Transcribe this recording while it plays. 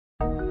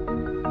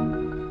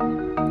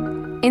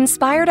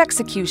Inspired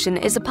Execution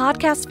is a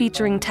podcast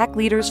featuring tech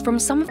leaders from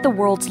some of the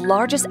world's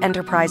largest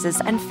enterprises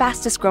and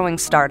fastest-growing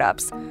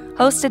startups.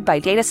 Hosted by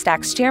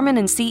DataStax's chairman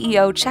and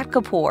CEO Chet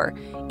Kapoor,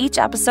 each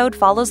episode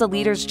follows a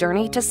leader's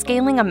journey to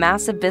scaling a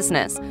massive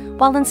business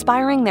while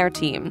inspiring their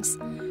teams.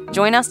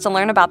 Join us to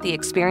learn about the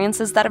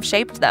experiences that have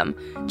shaped them,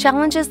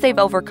 challenges they've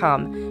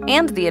overcome,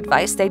 and the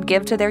advice they'd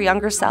give to their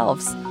younger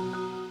selves.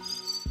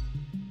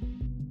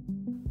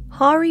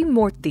 Hari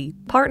Murthy,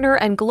 partner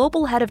and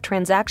global head of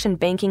transaction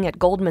banking at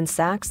Goldman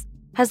Sachs,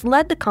 has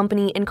led the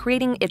company in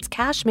creating its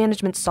cash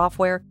management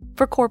software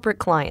for corporate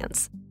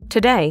clients.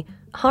 Today,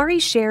 Hari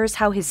shares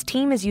how his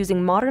team is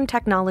using modern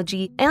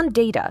technology and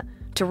data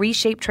to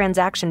reshape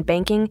transaction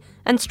banking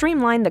and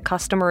streamline the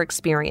customer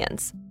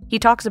experience. He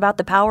talks about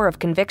the power of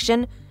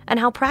conviction and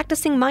how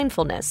practicing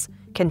mindfulness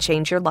can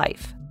change your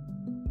life.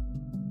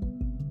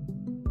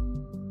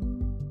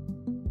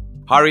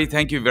 Hari,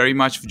 thank you very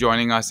much for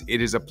joining us.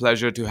 It is a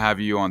pleasure to have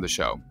you on the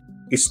show.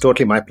 It's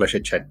totally my pleasure,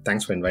 Chet.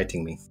 Thanks for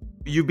inviting me.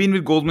 You've been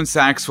with Goldman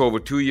Sachs for over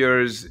 2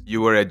 years. You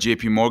were at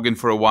JP Morgan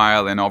for a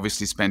while and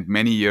obviously spent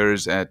many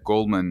years at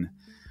Goldman.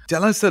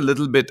 Tell us a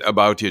little bit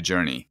about your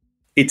journey.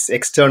 It's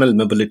external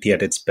mobility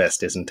at its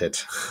best, isn't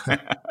it?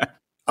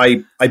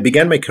 I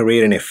began my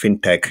career in a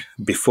fintech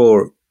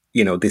before,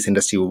 this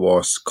industry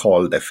was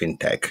called a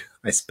fintech.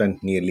 I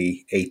spent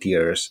nearly 8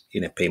 years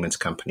in a payments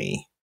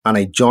company. And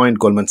I joined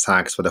Goldman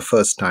Sachs for the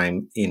first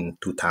time in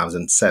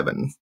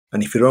 2007.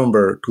 And if you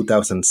remember,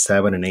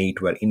 2007 and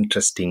 2008 were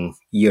interesting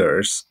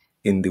years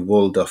in the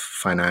world of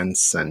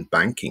finance and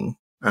banking.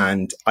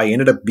 And I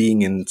ended up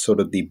being in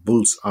sort of the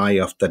bull's eye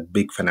of that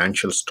big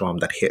financial storm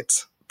that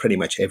hit pretty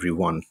much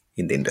everyone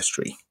in the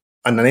industry.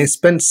 And then I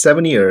spent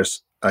 7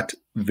 years at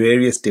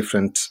various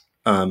different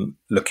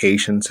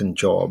locations and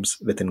jobs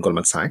within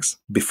Goldman Sachs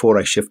before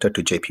I shifted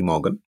to JP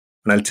Morgan.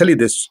 And I'll tell you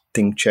this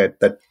thing,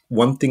 Chet, that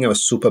one thing I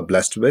was super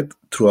blessed with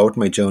throughout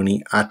my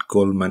journey at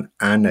Goldman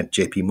and at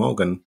JP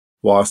Morgan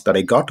was that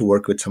I got to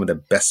work with some of the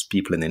best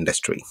people in the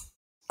industry.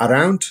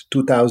 Around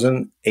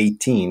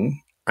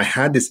 2018, I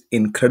had this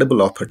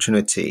incredible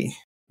opportunity.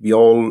 We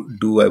all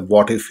do a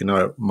what if in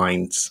our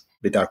minds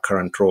with our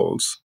current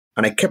roles.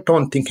 And I kept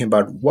on thinking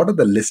about what are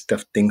the list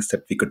of things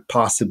that we could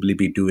possibly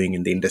be doing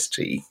in the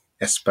industry,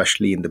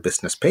 especially in the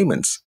business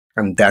payments.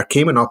 And there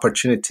came an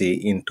opportunity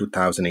in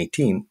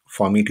 2018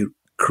 for me to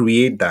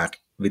create that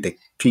with a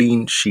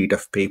clean sheet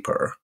of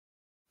paper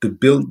to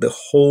build the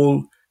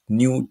whole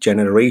new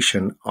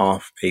generation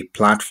of a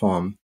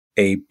platform,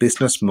 a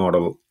business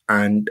model,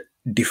 and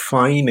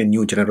define a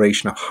new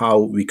generation of how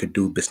we could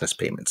do business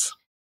payments.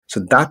 So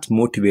that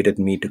motivated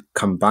me to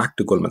come back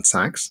to Goldman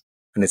Sachs.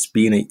 And it's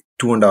been a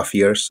 2.5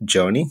 years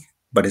journey,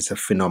 but it's a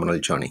phenomenal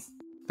journey.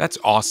 That's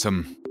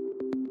awesome.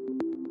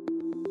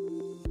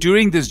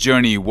 During this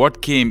journey,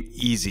 what came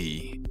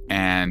easy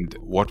and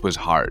what was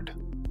hard?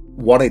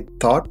 What I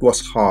thought was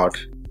hard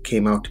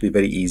came out to be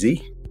very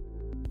easy.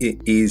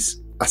 It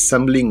is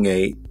assembling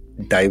a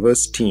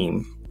diverse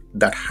team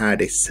that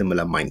had a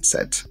similar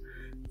mindset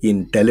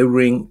in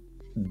delivering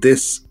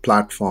this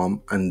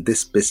platform and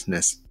this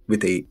business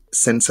with a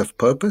sense of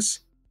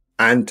purpose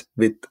and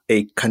with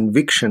a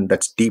conviction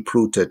that's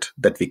deep-rooted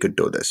that we could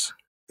do this.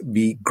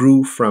 We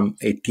grew from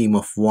a team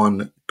of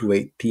 1 to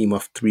a team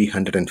of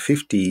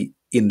 350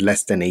 in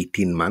less than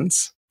 18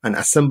 months, and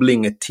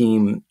assembling a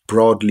team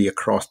broadly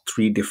across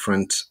 3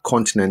 different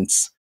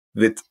continents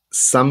with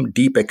some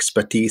deep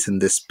expertise in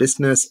this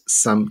business,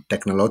 some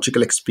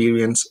technological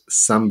experience,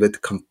 some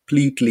with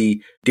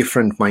completely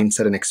different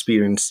mindset and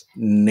experience,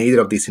 neither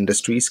of these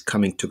industries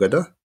coming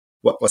together,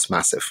 what was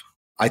massive.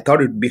 I thought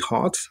it would be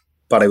hard,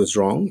 but I was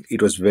wrong.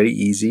 It was very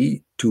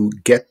easy to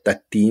get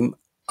that team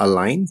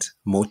aligned,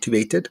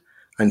 motivated,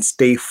 and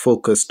stay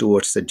focused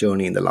towards the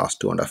journey in the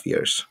last 2.5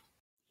 years.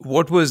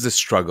 What was the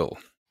struggle?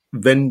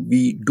 When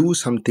we do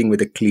something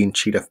with a clean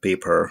sheet of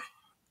paper,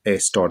 a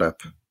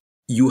startup,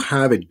 you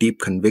have a deep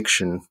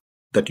conviction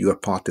that your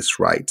path is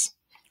right.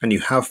 And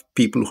you have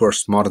people who are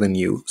smarter than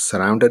you,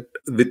 surrounded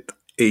with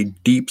a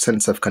deep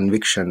sense of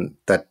conviction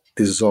that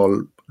this is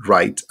all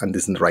right and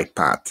this is the right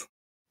path.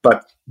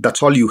 But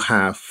that's all you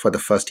have for the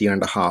first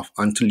 1.5 years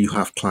until you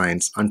have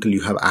clients, until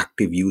you have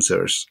active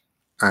users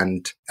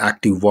and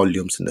active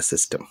volumes in the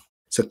system.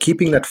 So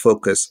keeping that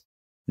focus,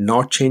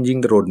 not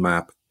changing the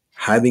roadmap,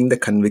 having the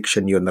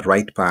conviction you're on the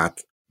right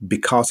path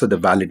because of the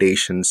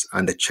validations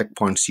and the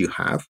checkpoints you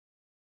have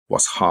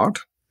was hard.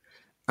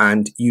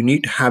 And you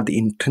need to have the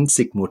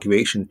intrinsic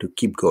motivation to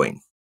keep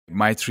going.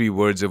 My 3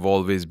 words have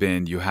always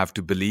been, you have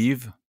to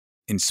believe,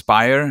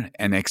 inspire,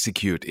 and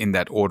execute in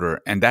that order.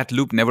 And that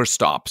loop never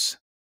stops,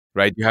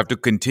 right? You have to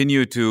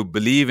continue to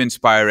believe,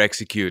 inspire,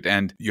 execute.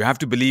 And you have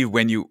to believe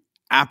when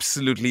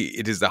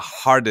it is the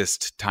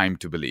hardest time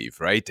to believe,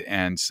 right?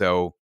 And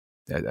so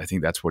I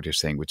think that's what you're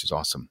saying, which is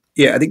awesome.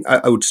 Yeah, I think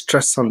I would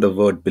stress on the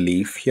word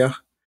belief here.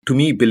 To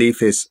me,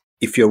 belief is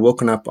if you're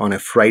woken up on a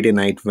Friday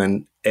night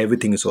when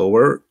everything is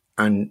over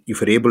and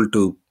if you're able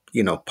to,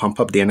 pump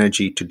up the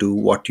energy to do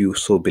what you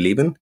so believe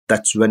in,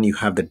 that's when you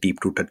have the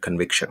deep-rooted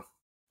conviction.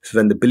 So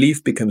when the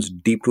belief becomes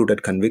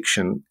deep-rooted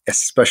conviction,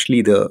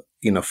 especially the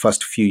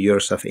first few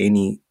years of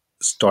any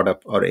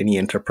startup or any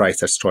enterprise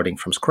that's starting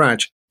from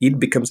scratch, it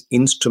becomes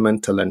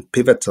instrumental and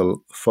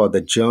pivotal for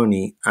the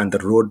journey and the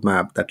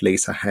roadmap that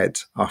lays ahead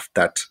of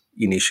that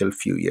initial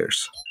few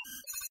years.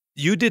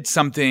 You did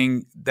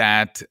something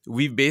that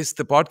we've based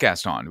the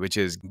podcast on, which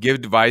is give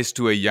advice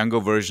to a younger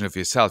version of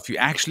yourself. You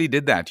actually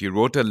did that. You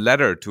wrote a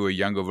letter to a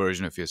younger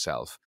version of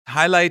yourself.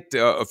 Highlight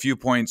a few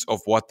points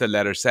of what the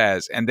letter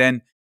says, and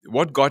then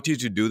what got you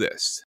to do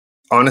this?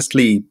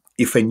 Honestly,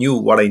 if I knew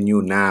what I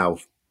knew now,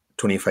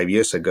 25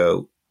 years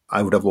ago,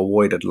 I would have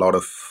avoided a lot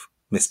of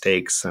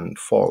mistakes and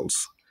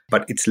falls.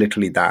 But it's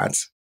literally that.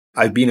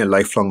 I've been a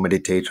lifelong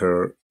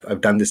meditator.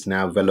 I've done this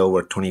now well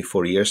over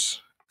 24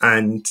 years.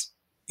 And,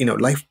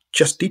 life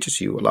just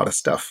teaches you a lot of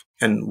stuff.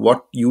 And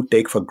what you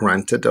take for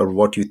granted or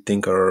what you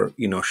think are,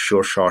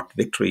 sure shot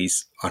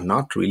victories are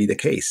not really the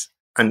case.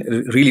 And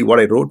really what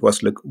I wrote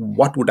was, look,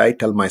 what would I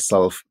tell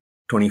myself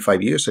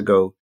 25 years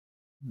ago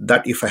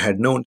that if I had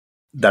known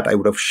that I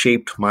would have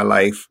shaped my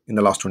life in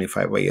the last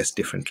 25 years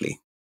differently?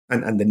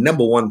 And the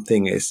number one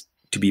thing is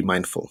to be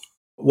mindful.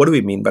 What do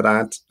we mean by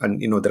that?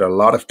 And, there are a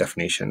lot of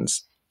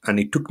definitions. And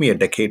it took me a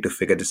decade to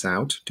figure this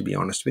out, to be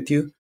honest with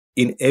you.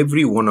 In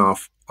every one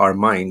of our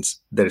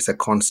minds, there is a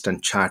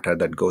constant chatter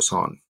that goes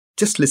on.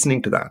 Just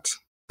listening to that,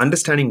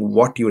 understanding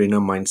what your inner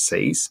mind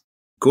says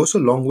goes a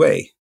long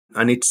way.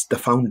 And it's the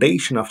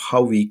foundation of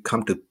how we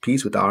come to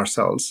peace with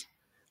ourselves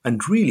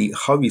and really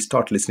how we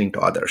start listening to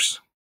others.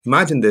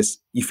 Imagine this,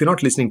 if you're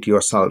not listening to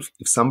yourself,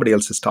 if somebody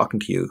else is talking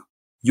to you,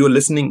 you're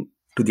listening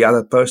to the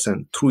other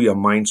person through your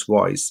mind's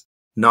voice,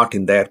 not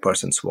in their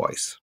person's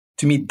voice.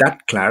 To me,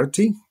 that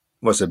clarity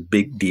was a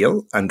big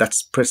deal. And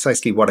that's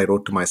precisely what I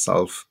wrote to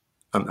myself.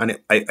 And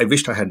I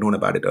wished I had known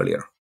about it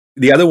earlier.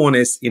 The other one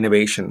is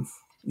innovation.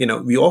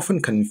 We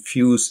often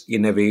confuse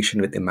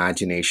innovation with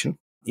imagination.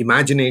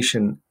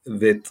 Imagination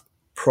with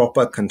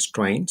proper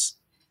constraints,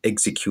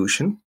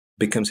 execution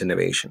becomes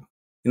innovation.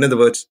 In other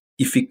words,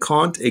 if we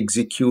can't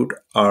execute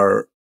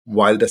our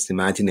wildest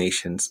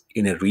imaginations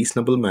in a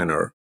reasonable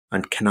manner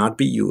and cannot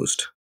be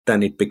used,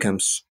 then it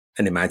becomes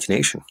an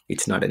imagination.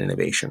 It's not an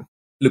innovation.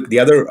 Look, the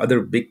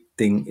other big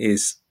thing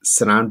is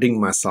surrounding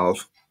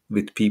myself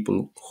with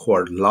people who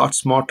are a lot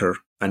smarter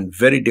and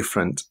very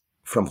different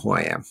from who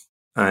I am.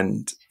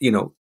 And,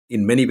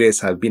 in many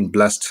ways, I've been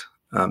blessed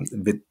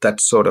with that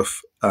sort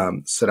of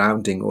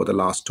surrounding over the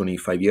last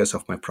 25 years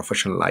of my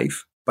professional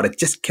life. But I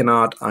just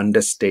cannot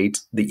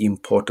understate the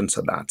importance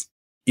of that.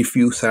 If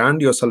you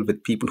surround yourself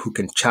with people who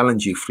can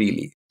challenge you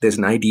freely, there's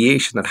an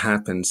ideation that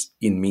happens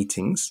in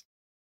meetings,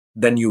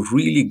 then you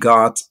really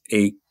got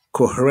a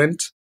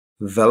coherent,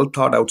 well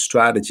thought out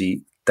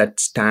strategy that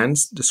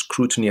stands the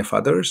scrutiny of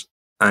others,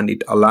 and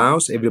it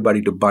allows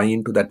everybody to buy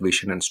into that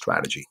vision and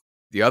strategy.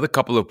 The other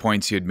couple of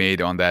points you'd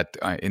made on that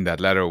in that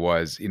letter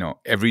was,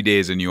 every day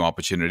is a new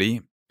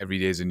opportunity. Every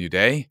day is a new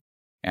day.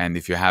 And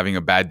if you're having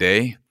a bad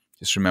day,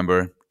 just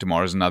remember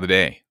tomorrow's another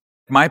day.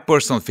 My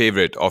personal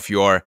favorite of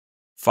your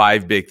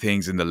 5 big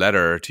things in the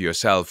letter to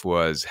yourself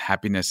was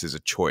happiness is a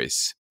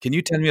choice. Can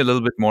you tell me a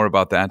little bit more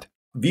about that?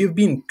 We've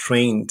been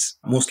trained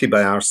mostly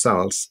by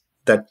ourselves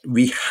that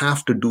we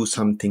have to do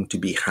something to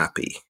be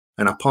happy.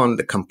 And upon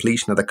the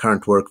completion of the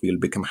current work, we'll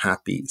become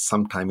happy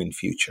sometime in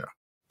future.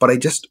 But I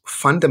just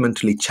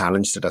fundamentally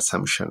challenged that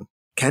assumption.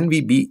 Can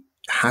we be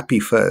happy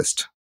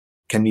first?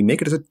 Can we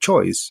make it as a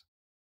choice?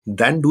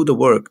 Then do the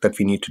work that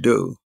we need to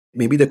do.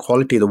 Maybe the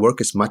quality of the work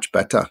is much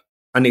better.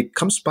 And it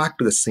comes back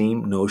to the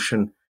same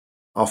notion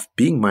of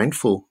being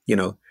mindful.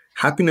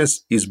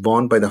 Happiness is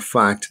born by the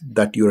fact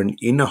that you're in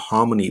inner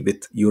harmony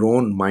with your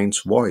own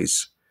mind's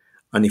voice.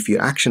 And if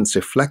your actions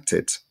reflect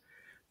it,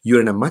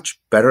 you're in a much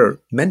better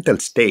mental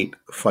state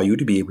for you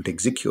to be able to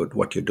execute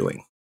what you're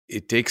doing.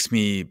 It takes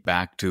me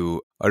back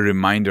to a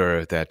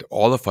reminder that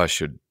all of us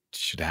should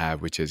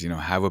have, which is,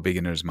 have a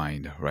beginner's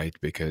mind, right?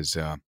 Because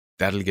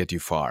that'll get you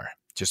far.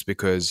 Just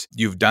because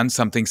you've done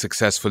something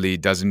successfully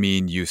doesn't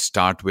mean you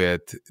start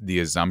with the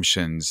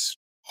assumptions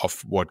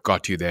of what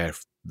got you there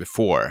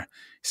before.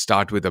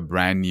 Start with a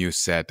brand new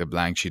set, a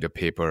blank sheet of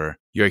paper.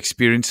 Your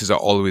experiences are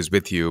always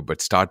with you,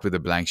 but start with a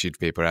blank sheet of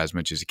paper as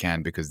much as you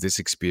can, because this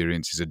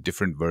experience is a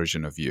different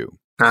version of you.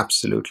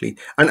 Absolutely.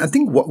 And I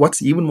think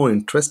what's even more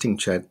interesting,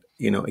 Chet,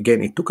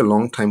 again, it took a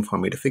long time for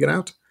me to figure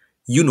out.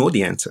 You know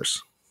the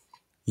answers.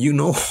 You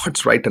know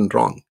what's right and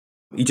wrong.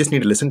 You just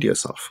need to listen to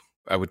yourself.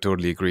 I would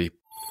totally agree.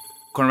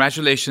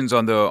 Congratulations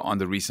on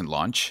the recent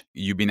launch.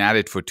 You've been at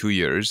it for 2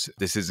 years.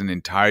 This is an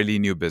entirely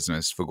new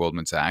business for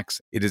Goldman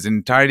Sachs. It is an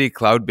entirely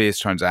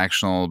cloud-based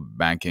transactional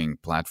banking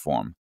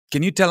platform.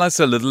 Can you tell us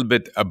a little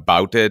bit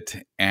about it?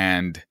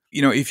 And,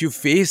 if you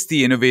face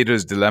the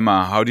innovator's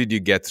dilemma, how did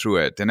you get through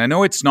it? And I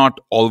know it's not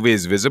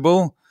always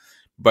visible,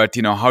 but,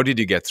 how did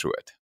you get through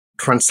it?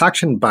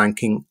 Transaction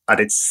banking, at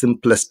its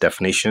simplest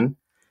definition,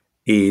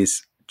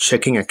 is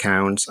checking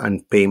accounts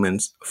and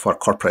payments for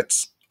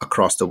corporates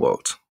across the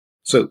world.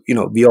 So,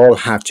 we all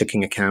have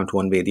checking account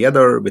one way or the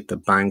other with the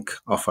bank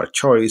of our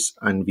choice,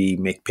 and we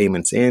make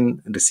payments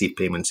in and receive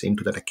payments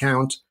into that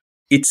account.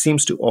 It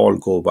seems to all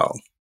go well.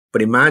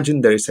 But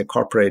imagine there is a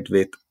corporate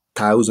with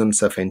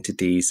thousands of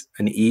entities,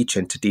 and each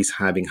entity is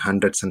having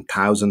hundreds and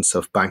thousands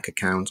of bank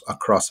accounts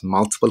across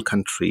multiple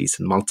countries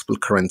and multiple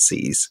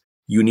currencies.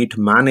 You need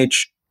to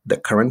manage the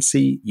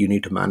currency, you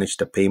need to manage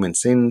the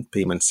payments in,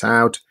 payments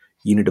out,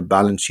 you need to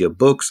balance your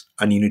books,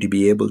 and you need to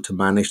be able to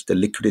manage the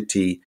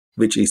liquidity,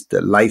 which is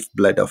the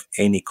lifeblood of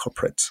any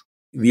corporate.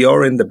 We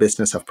are in the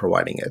business of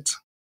providing it.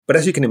 But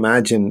as you can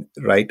imagine,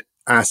 right,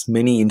 as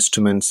many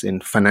instruments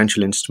in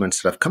financial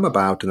instruments that have come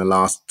about in the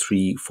last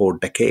 3-4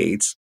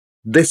 decades,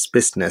 this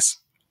business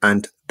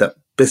and the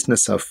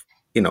business of,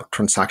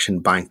 transaction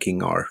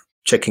banking or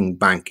checking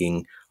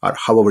banking or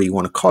however you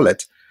want to call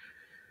it,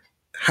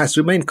 has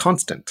remained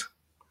constant.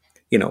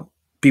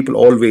 People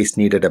always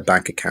needed a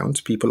bank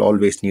account. People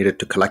always needed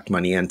to collect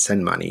money and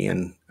send money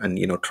and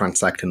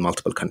transact in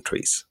multiple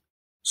countries.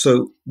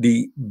 So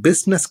the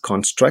business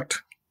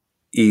construct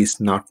is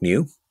not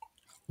new.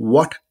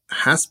 What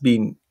has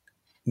been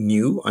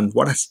new and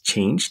what has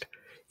changed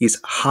is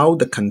how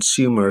the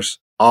consumers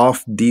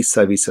of these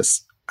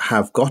services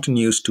have gotten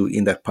used to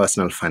in their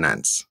personal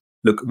finance.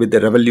 Look, with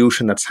the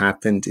revolution that's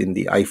happened in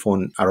the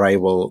iPhone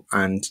arrival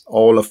and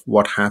all of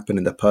what happened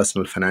in the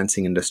personal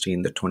financing industry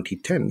in the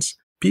 2010s,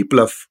 people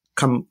have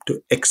come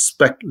to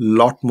expect a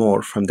lot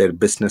more from their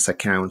business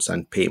accounts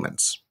and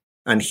payments.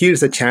 And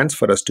here's a chance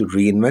for us to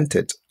reinvent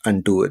it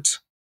and do it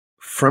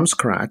from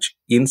scratch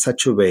in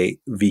such a way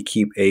we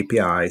keep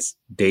APIs,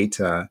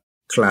 data,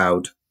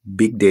 cloud,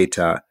 big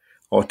data,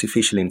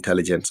 artificial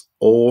intelligence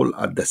all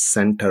at the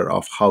center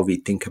of how we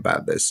think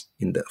about this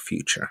in the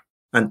future.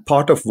 And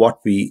part of what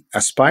we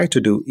aspire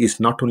to do is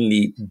not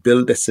only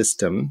build a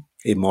system,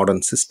 a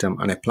modern system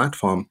and a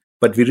platform,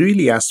 but we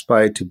really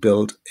aspire to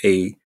build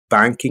a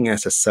banking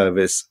as a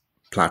service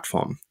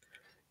platform.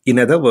 In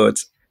other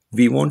words,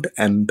 we want to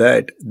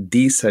embed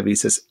these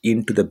services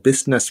into the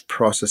business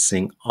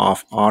processing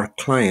of our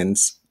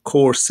clients'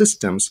 core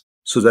systems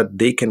so that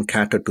they can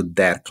cater to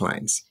their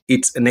clients.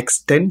 It's an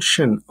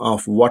extension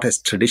of what has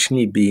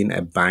traditionally been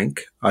a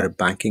bank or a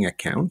banking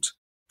account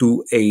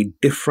to a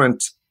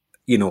different,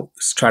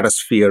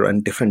 stratosphere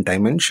and different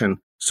dimension.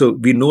 So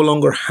we no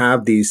longer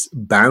have these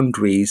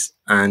boundaries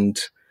and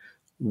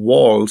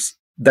walls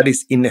that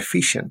is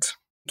inefficient.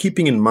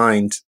 Keeping in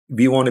mind,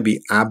 we want to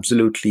be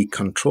absolutely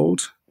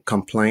controlled,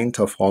 compliant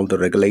of all the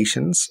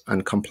regulations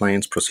and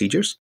compliance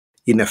procedures.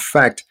 In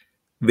effect,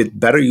 with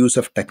better use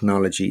of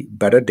technology,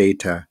 better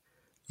data,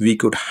 we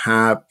could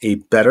have a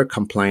better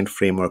compliant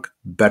framework,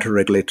 better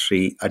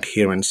regulatory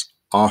adherence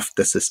of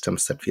the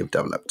systems that we have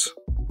developed.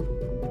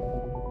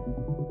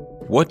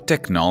 What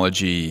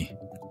technology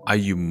are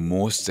you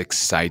most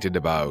excited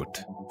about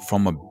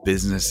from a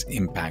business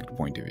impact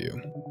point of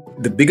view?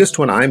 The biggest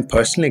one I'm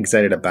personally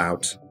excited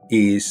about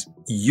is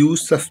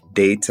use of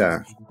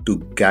data to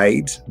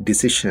guide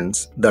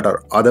decisions that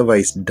are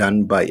otherwise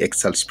done by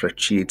Excel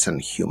spreadsheets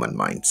and human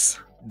minds.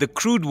 The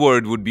crude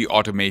word would be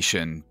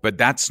automation, but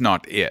that's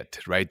not it,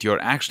 right?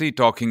 You're actually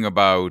talking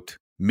about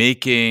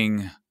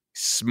making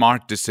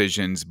smart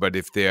decisions, but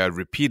if they are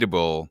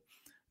repeatable,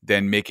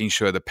 then making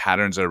sure the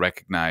patterns are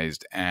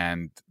recognized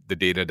and the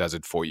data does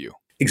it for you.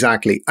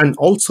 Exactly. And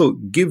also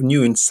give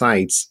new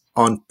insights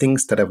on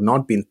things that have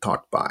not been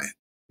thought by.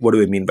 What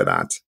do I mean by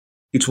that?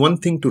 It's one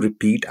thing to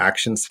repeat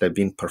actions that have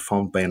been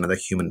performed by another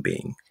human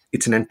being.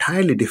 It's an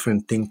entirely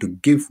different thing to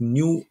give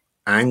new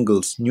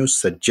angles, new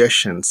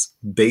suggestions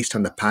based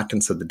on the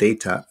patterns of the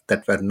data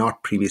that were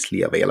not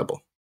previously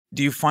available.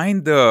 Do you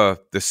find the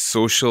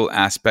social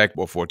aspect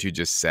of what you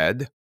just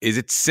said, is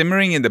it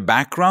simmering in the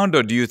background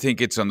or do you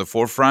think it's on the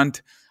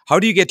forefront? How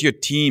do you get your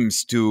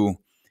teams to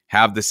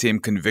have the same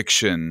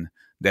conviction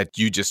that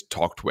you just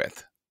talked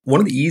with?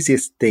 One of the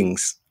easiest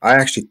things, I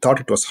actually thought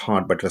it was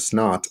hard, but it was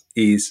not,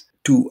 is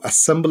to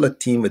assemble a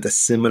team with a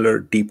similar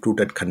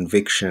deep-rooted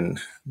conviction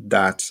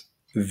that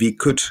we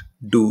could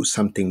do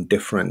something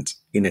different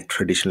in a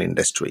traditional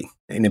industry.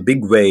 In a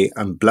big way,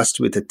 I'm blessed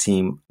with a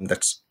team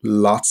that's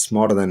lots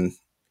smarter than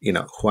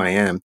who I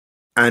am,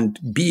 and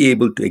be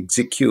able to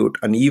execute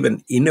and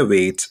even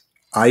innovate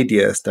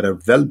ideas that are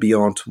well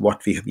beyond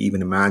what we have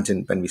even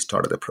imagined when we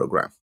started the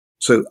program.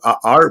 So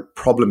our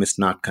problem is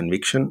not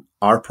conviction.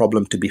 Our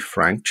problem, to be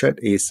frank, Chet,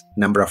 is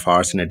number of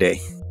hours in a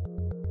day.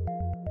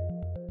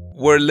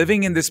 We're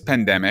living in this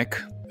pandemic.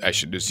 I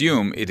should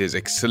assume it has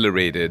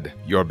accelerated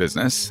your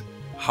business.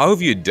 How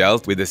have you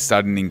dealt with the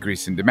sudden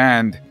increase in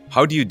demand?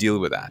 How do you deal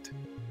with that?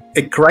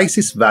 A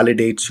crisis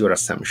validates your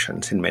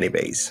assumptions in many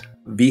ways.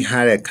 We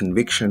had a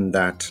conviction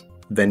that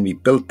when we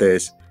built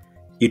this,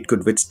 it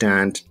could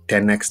withstand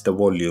 10x the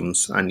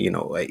volumes and,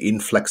 an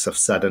influx of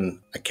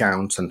sudden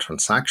accounts and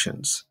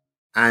transactions.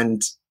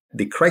 And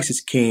the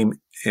crisis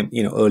came,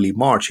 early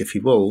March, if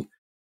you will,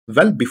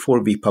 well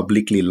before we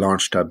publicly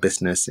launched our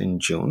business in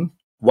June.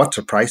 What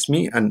surprised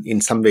me, and in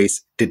some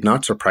ways did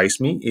not surprise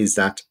me, is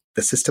that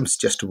the systems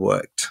just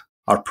worked.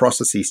 Our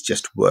processes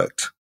just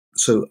worked.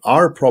 So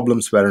our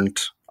problems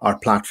weren't our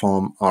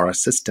platform or our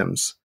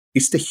systems.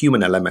 It's the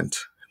human element,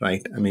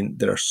 right? I mean,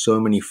 there are so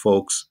many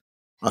folks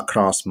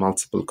across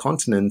multiple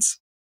continents,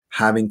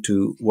 having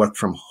to work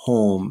from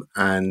home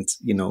and,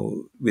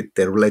 with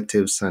their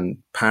relatives and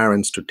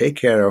parents to take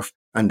care of,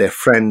 and their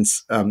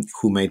friends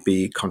who might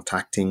be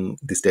contacting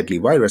this deadly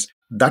virus,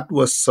 that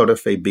was sort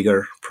of a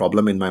bigger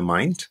problem in my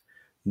mind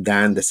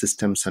than the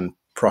systems and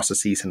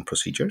processes and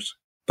procedures.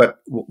 But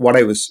what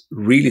I was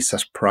really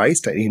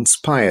surprised and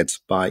inspired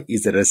by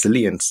is the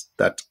resilience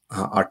that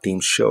our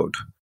team showed.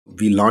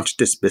 We launched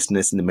this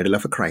business in the middle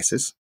of a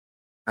crisis,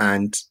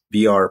 and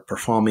we are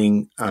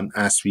performing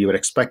as we were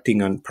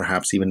expecting, and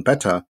perhaps even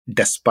better,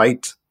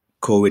 despite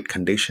COVID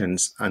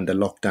conditions and the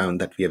lockdown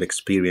that we have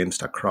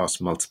experienced across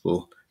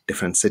multiple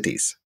different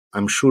cities.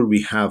 I'm sure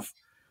we have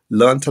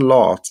learned a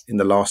lot in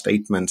the last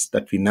 8 months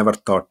that we never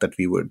thought that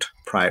we would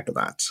prior to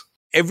that.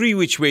 Every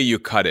which way you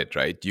cut it,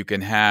 right? You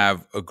can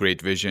have a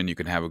great vision, you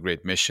can have a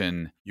great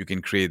mission, you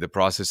can create the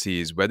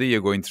processes, whether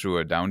you're going through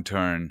a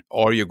downturn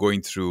or you're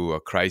going through a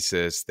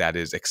crisis that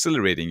is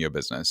accelerating your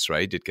business,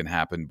 right? It can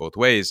happen both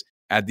ways.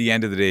 At the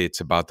end of the day,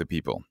 it's about the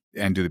people.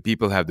 And do the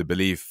people have the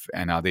belief,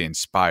 and are they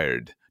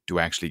inspired to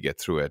actually get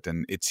through it?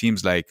 And it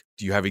seems like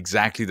you have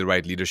exactly the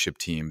right leadership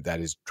team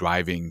that is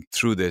driving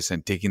through this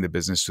and taking the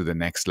business to the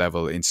next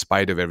level in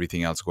spite of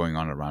everything else going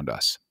on around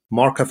us.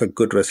 Mark of a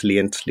good,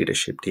 resilient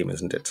leadership team,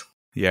 isn't it?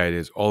 Yeah, it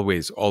is.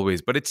 Always,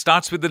 always. But it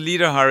starts with the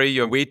leader, Hari.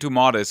 You're way too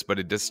modest, but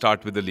it does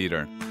start with the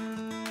leader.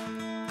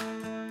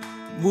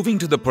 Moving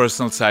to the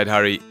personal side,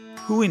 Hari,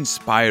 who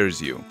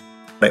inspires you?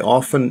 I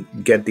often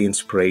get the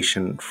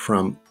inspiration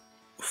from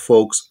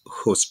folks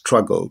who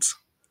struggled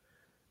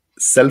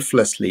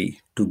selflessly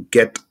to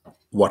get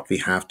what we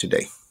have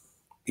today.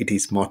 It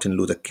is Martin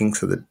Luther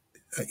King's of the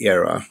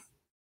era,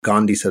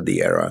 Gandhi's of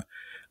the era,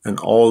 and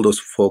all those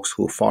folks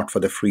who fought for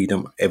the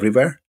freedom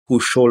everywhere,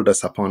 whose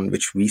shoulders upon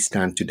which we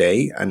stand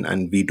today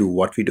and we do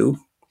what we do.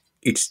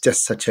 It's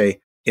just such an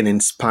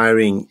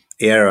inspiring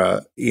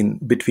era in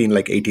between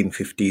like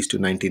 1850s to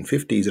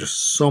 1950s. There's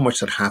so much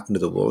that happened to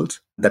the world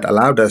that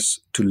allowed us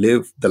to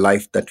live the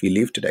life that we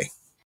live today.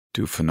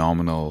 Two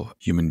phenomenal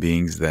human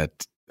beings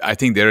that I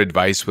think their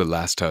advice will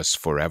last us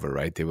forever,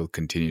 right? They will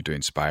continue to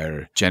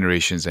inspire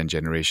generations and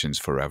generations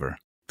forever.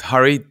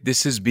 Hari,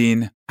 this has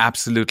been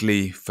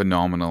absolutely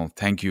phenomenal.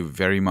 Thank you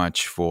very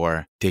much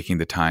for taking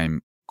the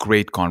time.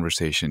 Great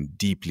conversation.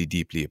 Deeply,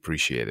 deeply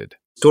appreciated.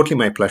 Totally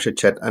my pleasure,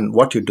 Chet. And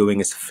what you're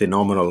doing is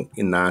phenomenal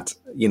in that,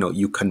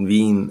 you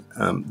convene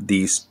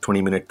these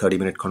 20-minute,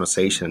 30-minute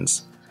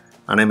conversations.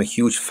 And I'm a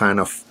huge fan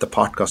of the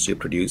podcast you're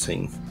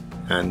producing.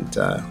 And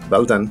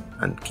well done,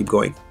 and keep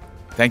going.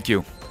 Thank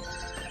you.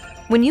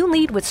 When you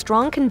lead with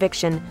strong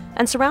conviction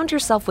and surround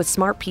yourself with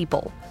smart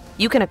people,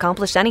 you can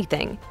accomplish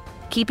anything.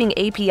 Keeping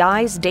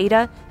APIs,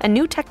 data, and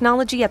new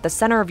technology at the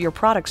center of your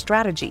product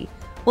strategy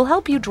will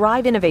help you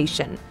drive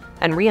innovation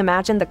and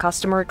reimagine the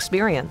customer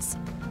experience.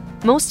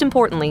 Most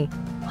importantly,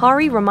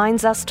 Hari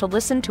reminds us to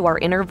listen to our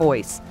inner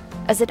voice,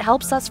 as it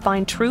helps us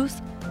find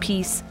truth,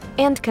 peace,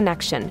 and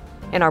connection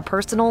in our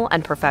personal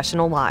and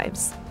professional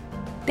lives.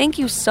 Thank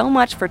you so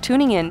much for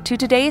tuning in to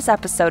today's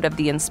episode of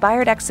the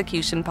Inspired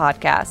Execution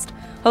Podcast,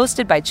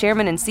 hosted by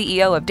Chairman and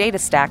CEO of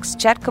DataStax,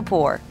 Chet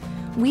Kapoor.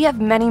 We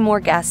have many more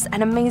guests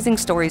and amazing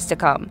stories to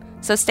come,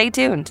 so stay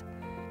tuned.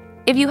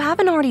 If you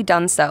haven't already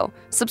done so,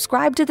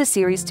 subscribe to the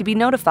series to be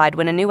notified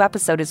when a new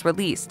episode is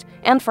released.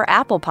 And for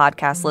Apple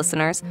Podcast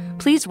listeners,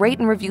 please rate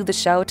and review the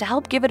show to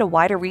help give it a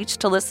wider reach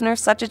to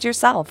listeners such as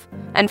yourself.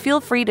 And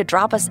feel free to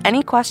drop us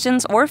any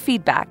questions or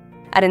feedback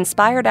at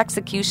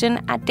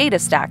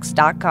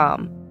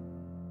inspiredexecution@datastax.com.